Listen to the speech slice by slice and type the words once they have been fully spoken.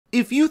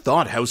If you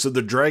thought House of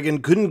the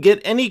Dragon couldn't get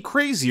any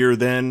crazier,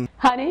 then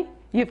Honey,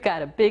 you've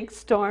got a big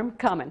storm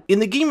coming. in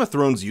the Game of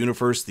Thrones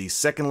universe, the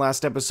second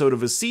last episode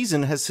of a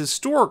season has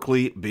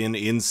historically been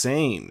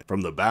insane.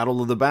 From the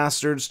Battle of the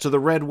Bastards to the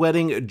Red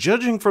Wedding,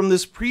 judging from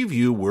this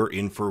preview, we're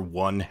in for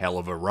one hell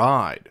of a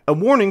ride. A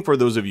warning for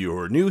those of you who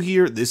are new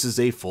here, this is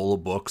a full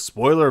book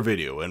spoiler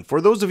video, and for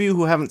those of you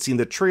who haven't seen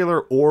the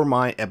trailer or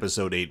my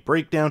episode 8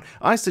 breakdown,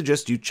 I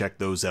suggest you check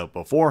those out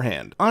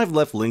beforehand. I've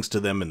left links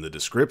to them in the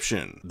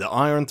description. The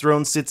Iron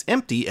Throne sits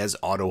empty as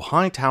Otto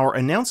Hightower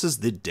announces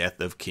the death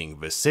of King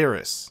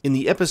Viserys. In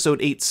the episode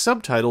 8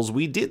 subtitles,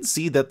 we did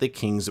see that the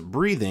king's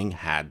breathing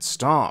had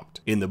stopped.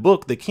 In the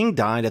book, the king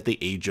died at the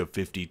age of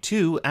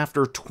 52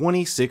 after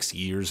 26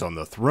 years on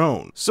the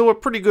throne, so a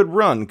pretty good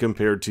run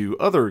compared to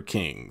other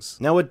kings.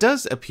 Now it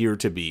does appear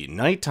to be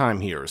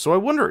nighttime here, so I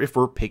wonder if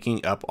we're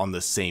picking up on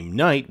the same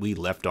night we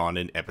left on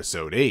in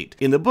episode 8.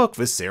 In the book,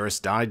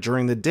 Viserys died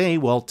during the day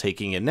while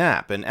taking a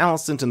nap, and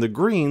Alicent and the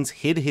Greens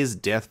hid his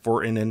death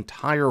for an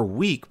entire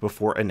week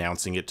before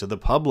announcing it to the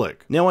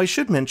public. Now I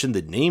should mention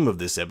the name of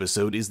this episode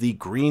is the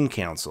Green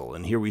Council,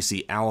 and here we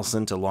see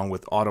Alicent along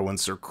with Otto and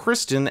Sir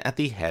Criston at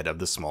the head of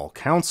the small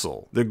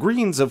council. The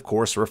Greens, of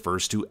course,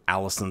 refers to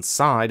Alicent's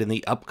side in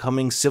the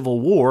upcoming civil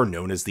war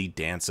known as the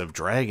Dance of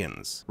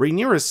Dragons.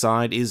 Rhaenyra's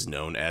side is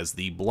known as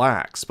the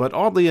Blacks, but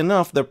oddly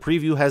enough, the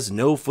preview has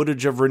no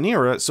footage of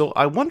Rhaenyra, so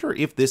I wonder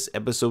if this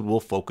episode will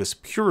focus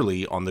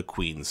purely on the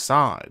Queen's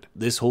side.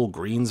 This whole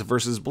Greens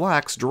versus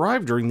Blacks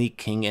derived during the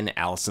King and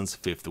Alicent's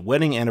 5th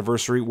wedding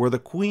anniversary, where the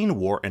Queen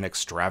wore an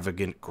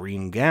extravagant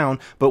green gown,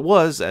 but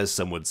was, as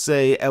some would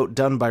say,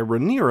 outdone by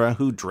Rhaenyra,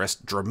 who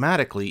dressed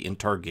dramatically in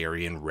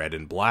Targaryen red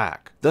and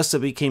black. Thus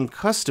it became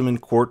custom in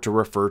court to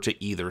refer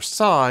to either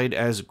side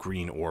as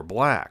green or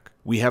black.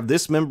 We have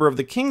this member of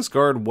the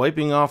Kingsguard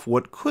wiping off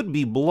what could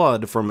be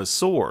blood from a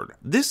sword.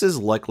 This is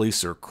likely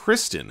Sir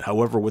Criston,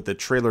 however with the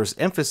trailer's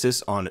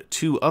emphasis on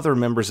two other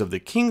members of the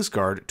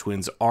Kingsguard,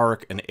 twins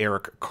Arik and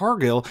Eric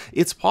Cargill,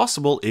 it's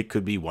possible it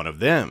could be one of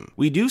them.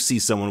 We do see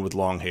someone with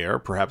long hair,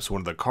 perhaps one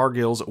of the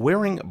Cargills,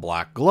 wearing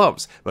black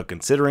gloves, but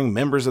considering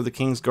members of the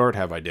Kingsguard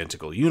have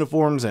identical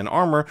uniforms and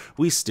armor,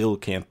 we still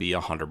can't be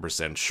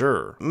 100%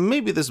 sure.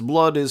 Maybe this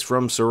blood is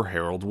from Sir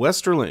Harold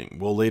Westerling.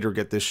 We'll later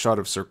get this shot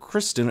of Sir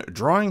Criston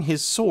drawing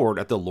his sword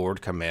at the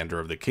Lord Commander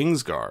of the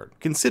Kingsguard.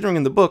 Considering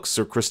in the books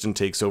Sir Criston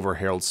takes over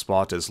Harold's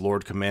spot as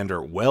Lord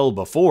Commander well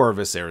before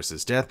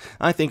Viserys' death,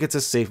 I think it's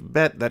a safe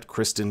bet that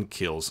Criston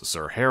kills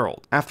Sir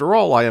Harold. After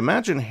all, I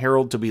imagine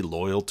Harold to be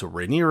loyal to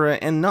Rhaenyra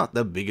and not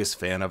the biggest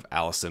fan of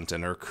Alicent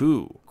and her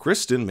coup.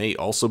 Criston may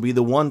also be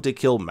the one to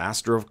kill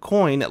Master of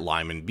Coin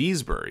Lyman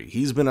Beesbury.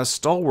 He's been a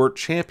stalwart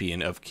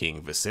champion of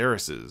King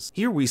Viserys'.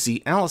 Here we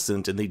see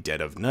Alicent in the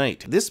dead of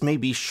night. This may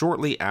be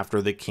shortly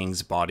after the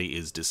king's body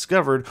is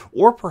discovered,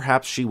 or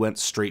perhaps she went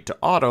straight to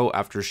Otto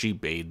after she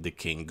bade the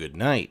king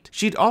goodnight.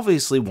 She'd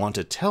obviously want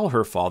to tell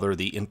her father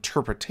the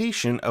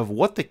interpretation of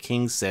what the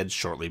king said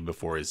shortly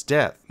before his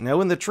death.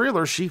 Now in the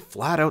trailer, she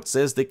flat out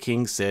says the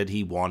king said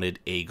he wanted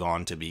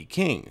Aegon to be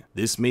king.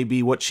 This may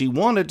be what she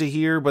wanted to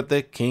hear, but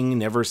the king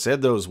never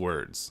said those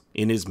words.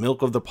 In his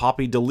Milk of the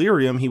Poppy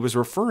delirium, he was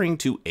referring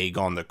to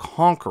Aegon the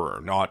Conqueror,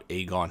 not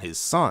Aegon his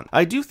son.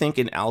 I do think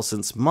in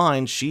Alicent's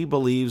mind she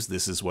believes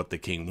this is what the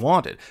king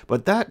wanted,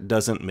 but that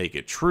doesn't make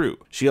it true.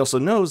 She also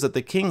knows that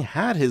the king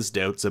had his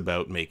doubts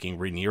about making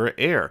Rhaenyra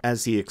heir,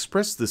 as he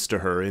expressed this to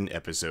her in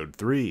episode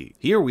 3.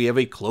 Here we have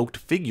a cloaked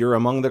figure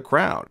among the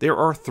crowd. There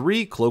are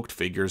 3 cloaked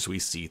figures we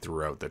see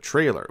throughout the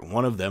trailer,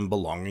 one of them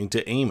belonging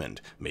to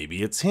Aemond.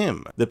 Maybe it's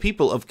him. The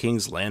people of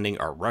King's Landing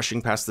are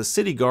rushing past the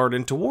city guard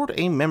and toward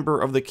a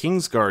member of the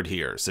Kingsguard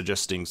here,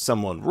 suggesting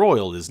someone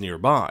royal is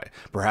nearby.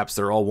 Perhaps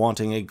they're all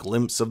wanting a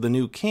glimpse of the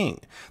new king.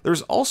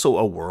 There's also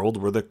a world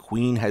where the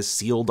queen has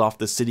sealed off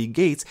the city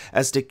gates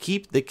as to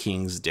keep the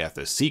king's death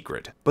a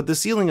secret, but the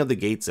sealing of the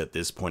gates at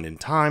this point in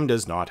time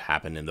does not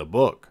happen in the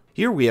book.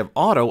 Here we have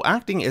Otto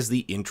acting as the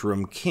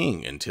interim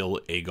king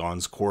until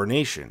Aegon's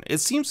coronation. It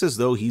seems as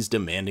though he's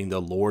demanding the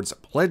lords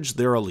pledge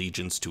their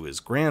allegiance to his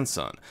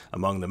grandson.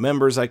 Among the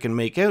members I can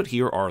make out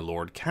here are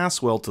Lord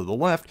Caswell to the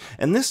left,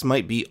 and this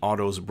might be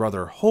Otto's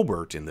brother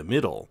Hobart in the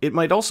middle. It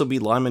might also be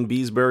Lyman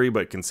Beesbury,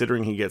 but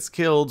considering he gets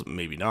killed,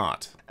 maybe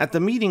not. At the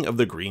meeting of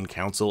the Green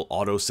Council,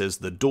 Otto says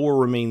the door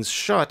remains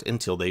shut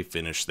until they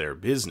finish their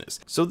business,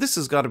 so this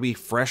has got to be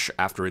fresh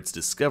after it's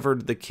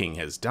discovered the king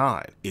has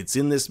died. It's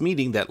in this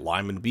meeting that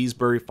Lyman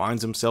Beesbury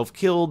finds himself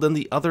killed and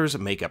the others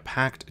make a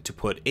pact to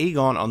put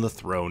Aegon on the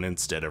throne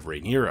instead of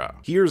Rhaenyra.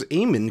 Here's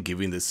Aemond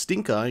giving the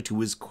stink eye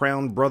to his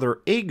crowned brother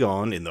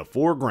Aegon in the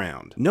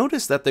foreground.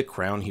 Notice that the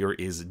crown here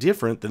is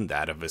different than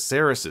that of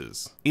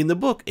Viserys's. In the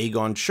book,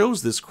 Aegon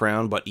chose this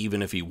crown, but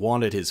even if he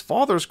wanted his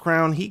father's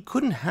crown, he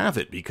couldn't have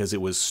it because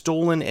it was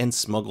stolen and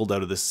smuggled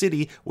out of the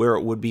city, where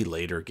it would be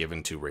later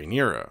given to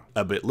Rhaenyra.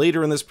 A bit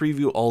later in this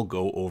preview, I'll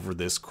go over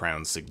this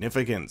crown's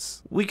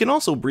significance. We can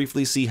also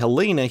briefly see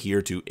Helaena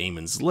here to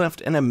Aemond's who's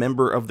left and a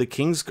member of the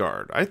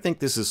Kingsguard. I think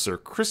this is Sir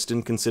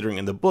Criston, considering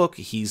in the book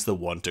he's the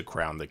one to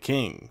crown the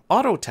king.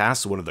 Otto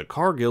tasks one of the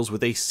Cargills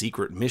with a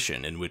secret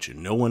mission in which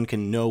no one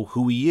can know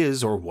who he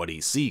is or what he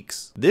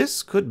seeks.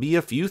 This could be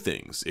a few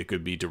things. It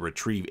could be to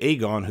retrieve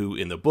Aegon, who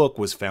in the book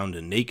was found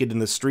naked in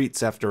the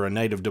streets after a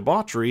night of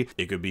debauchery.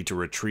 It could be to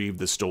retrieve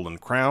the stolen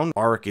crown.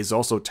 Auric is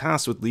also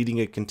tasked with leading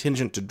a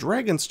contingent to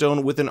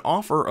Dragonstone with an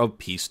offer of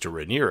peace to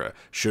Rhaenyra.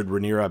 Should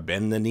Rhaenyra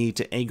bend the knee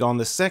to Aegon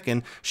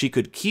II, she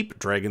could keep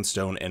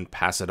Dragonstone and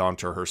pass it on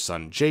to her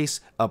son Jace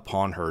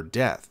upon her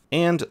death.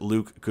 And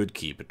Luke could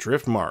keep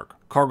Driftmark.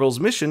 Cargill's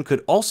mission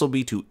could also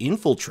be to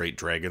infiltrate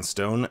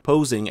Dragonstone,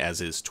 posing as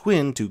his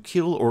twin to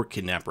kill or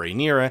kidnap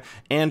Rhaenyra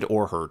and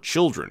or her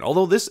children,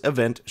 although this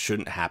event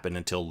shouldn't happen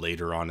until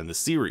later on in the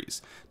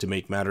series. To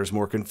make matters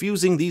more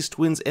confusing, these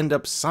twins end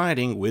up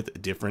siding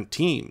with different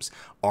teams,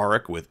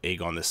 Auric with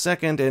Aegon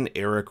II and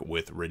Eric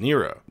with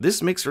Rhaenyra.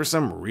 This makes for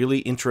some really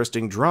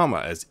interesting drama,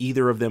 as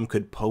either of them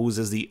could pose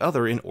as the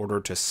other in order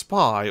to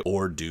spy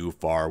or do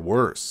far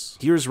worse.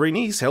 Here's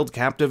Rhaenys held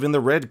captive in the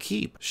Red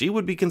Keep. She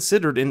would be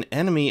considered an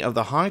enemy of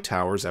the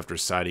Hightowers after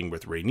siding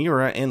with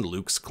Rhaenyra and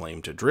Luke's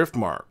claim to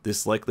Driftmark.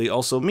 This likely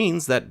also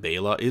means that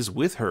Baela is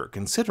with her,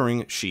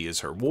 considering she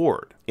is her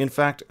ward. In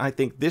fact, I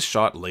think this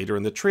shot later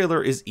in the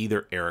trailer is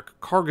either Eric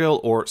Cargill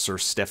or Sir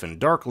Steffon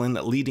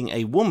Darklyn leading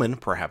a woman,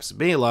 perhaps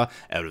Baela,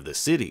 out of the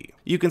city.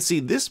 You can see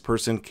this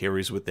person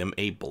carries with them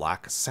a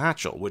black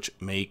satchel, which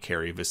may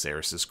carry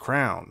Viserys'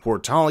 crown. Poor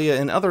Talia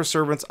and other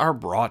servants are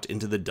brought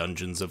into the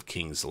dungeons of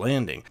King's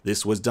Landing.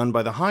 This was done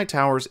by the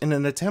Hightowers in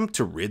an attempt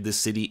to rid the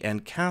city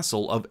and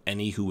castle of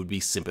any who would be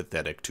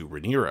sympathetic to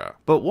Rhaenyra.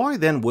 But why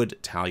then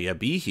would Talia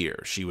be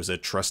here? She was a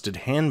trusted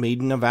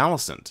handmaiden of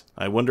Alicent.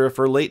 I wonder if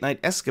her late-night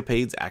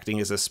escapades acting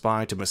as a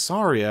spy to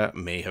Mysaria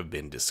may have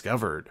been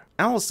discovered.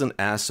 Alicent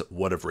asks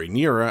what of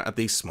Rhaenyra at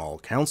the small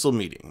council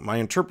meeting. My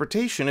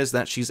interpretation is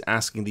that she's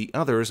asking the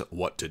others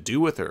what to do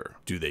with her.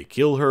 Do they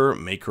kill her,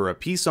 make her a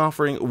peace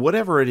offering?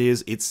 Whatever it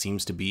is, it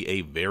seems to be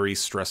a very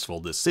stressful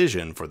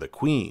decision for the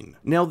queen.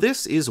 Now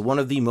this is one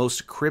of the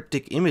most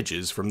cryptic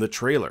images from the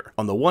trailer.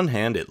 On the one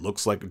hand, it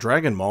looks like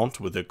Dragonmont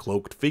with a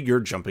cloaked figure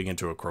jumping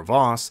into a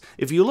crevasse.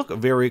 If you look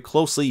very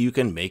closely, you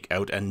can make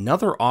out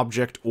another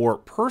object or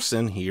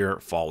person here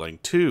falling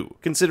too.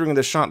 Considering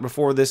the shot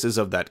before this is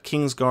of that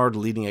Kingsguard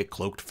leading a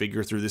cloaked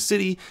figure through the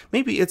city,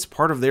 maybe it's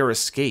part of their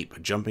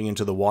escape, jumping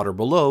into the water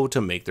below to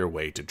make their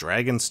way to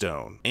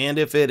Dragonstone. And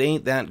if it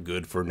ain't that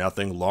good for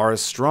nothing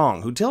Larys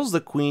Strong, who tells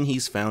the queen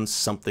he's found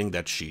something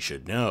that she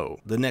should know.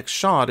 The next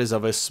shot is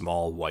of a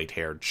small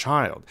white-haired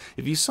child.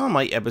 If you saw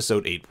my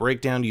episode 8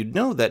 breakdown, you'd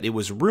know that it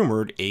was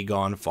rumored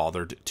Aegon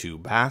fathered two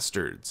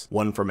bastards.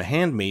 One from a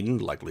handmaiden,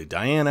 likely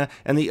Diana,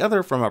 and the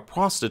other from a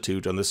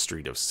prostitute on the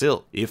Street of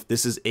Silk. If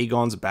this is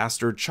Aegon's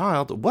bastard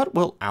child, what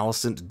will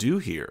Alicent do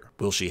here?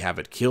 Will she have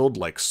it killed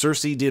like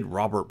Cersei did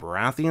Robert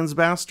Baratheon's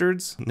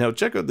bastards? Now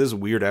check out this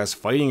weird-ass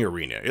fighting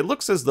arena. It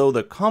looks as though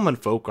the common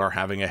folk are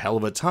having a hell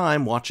of a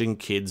time watching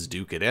kids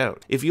duke it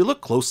out. If you look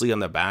closely on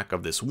the back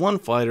of this one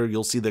fighter,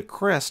 you'll see the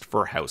crest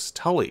for House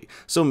Tully,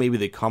 so maybe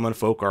the common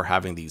folk are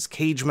having these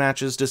cage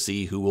matches to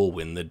see who will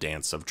win the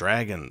Dance of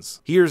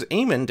Dragons. Here's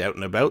Aemond out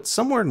and about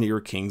somewhere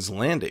near King's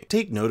Landing.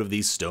 Take note of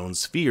these stone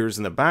spheres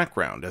in the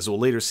background, as we'll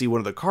later see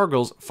one of the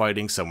Cargills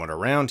fighting someone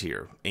around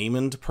here.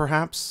 Aemond,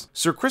 perhaps?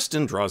 Sir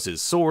Criston draws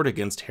his sword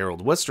against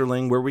Harold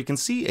Westerling, where we can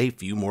see a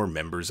few more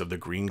members of the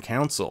Green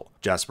Council.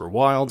 Jasper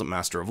Wilde,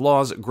 Master of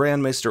Laws,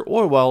 Grand Maester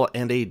Oywell,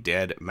 and a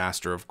dead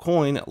Master of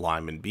Coin,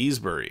 Lyman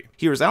Beesbury.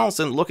 Here's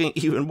Alicent looking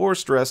even more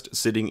stressed,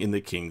 sitting in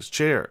the king's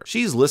chair.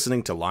 She's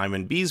listening to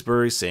Lyman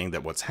Beesbury saying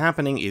that what's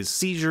happening is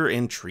seizure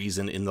and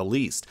treason in the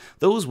least.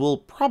 Those will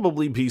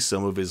probably be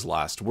some of his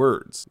last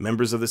words.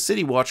 Members of the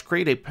City Watch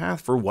create a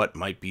path for what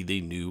might be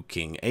the new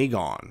King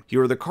Aegon.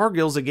 Here are the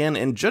Cargills again,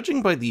 and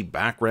judging by the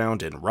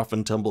background and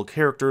rough-and-tumble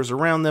characters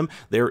around them,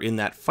 they're in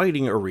that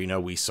fighting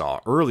arena we saw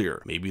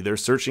earlier. Maybe they're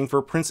searching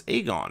for Prince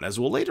Aegon, as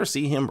we'll later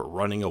see him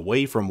running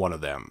away from one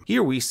of them.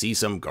 Here we see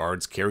some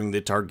guards carrying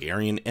the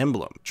Targaryen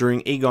emblem.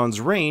 During Aegon's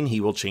reign,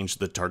 he will change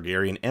the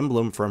Targaryen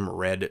emblem from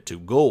red to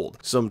gold,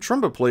 some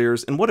trumpet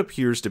players in what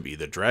appears to be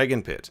the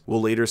Dragon Pit.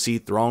 We'll later see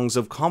throngs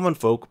of common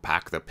folk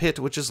pack the pit,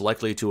 which is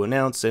likely to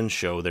announce and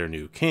show their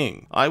new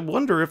king. I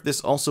wonder if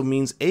this also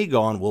means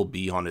Aegon will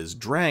be on his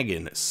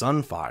dragon,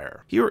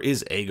 Sunfire. Here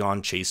is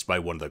Aegon chased by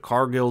one of the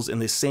Cargills in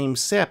the same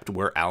sept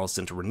where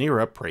Alicent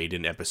Rhaenyra prayed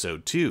in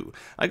episode 2.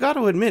 I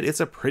gotta admit, it's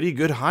a pretty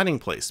good hiding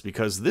place,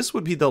 because this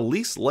would be the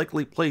least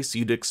likely place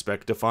you'd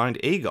expect to find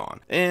Aegon.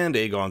 And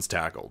Aegon's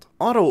tackled.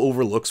 Otto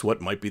overlooks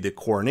what might be the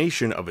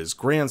coronation of his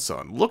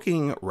grandson,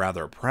 looking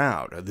rather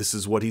proud. This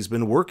is what he's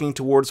been working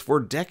towards for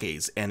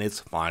decades, and it's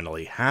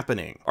finally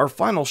happening. Our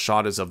final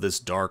shot is of this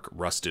dark,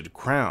 rusted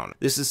crown.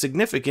 This is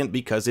significant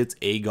because it's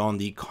Aegon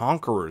the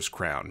Conqueror's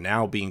crown,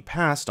 now being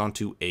passed on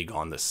to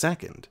Aegon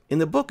II. In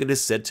the book, it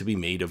is said to be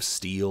made of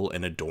steel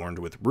and adorned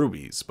with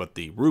rubies, but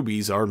the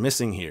rubies are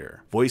missing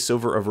here.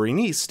 Voiceover of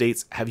Rhaenys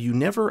states, "Have you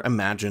never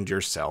imagined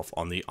yourself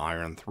on the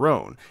Iron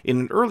Throne?" In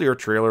an earlier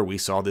trailer, we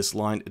saw this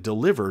line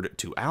delivered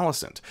to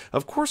Alicent.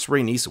 Of course,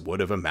 Rhaenys would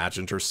have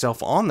imagined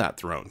herself on that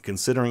throne,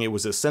 considering it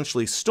was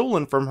essentially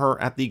stolen from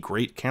her at the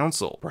Great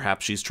Council.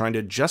 Perhaps she's trying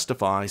to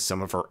justify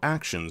some of her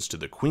actions to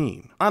the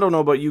Queen. I don't know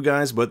about you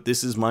guys, but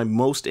this is my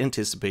most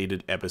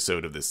anticipated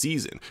episode of the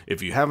season.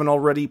 If you haven't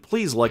already,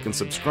 please like and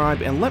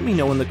subscribe, and let me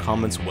know in the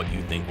comments what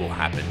you think will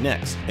happen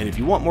next. And if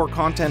you want more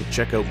content,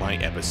 check out my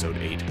episode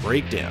 8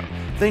 breakdown.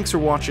 Thanks for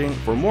watching.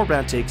 For more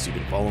bad takes, you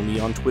can follow me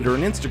on Twitter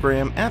and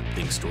Instagram at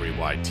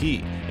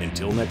ThinkStoryYT.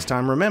 Until next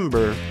time,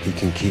 remember, he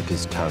can keep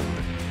his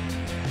tongue.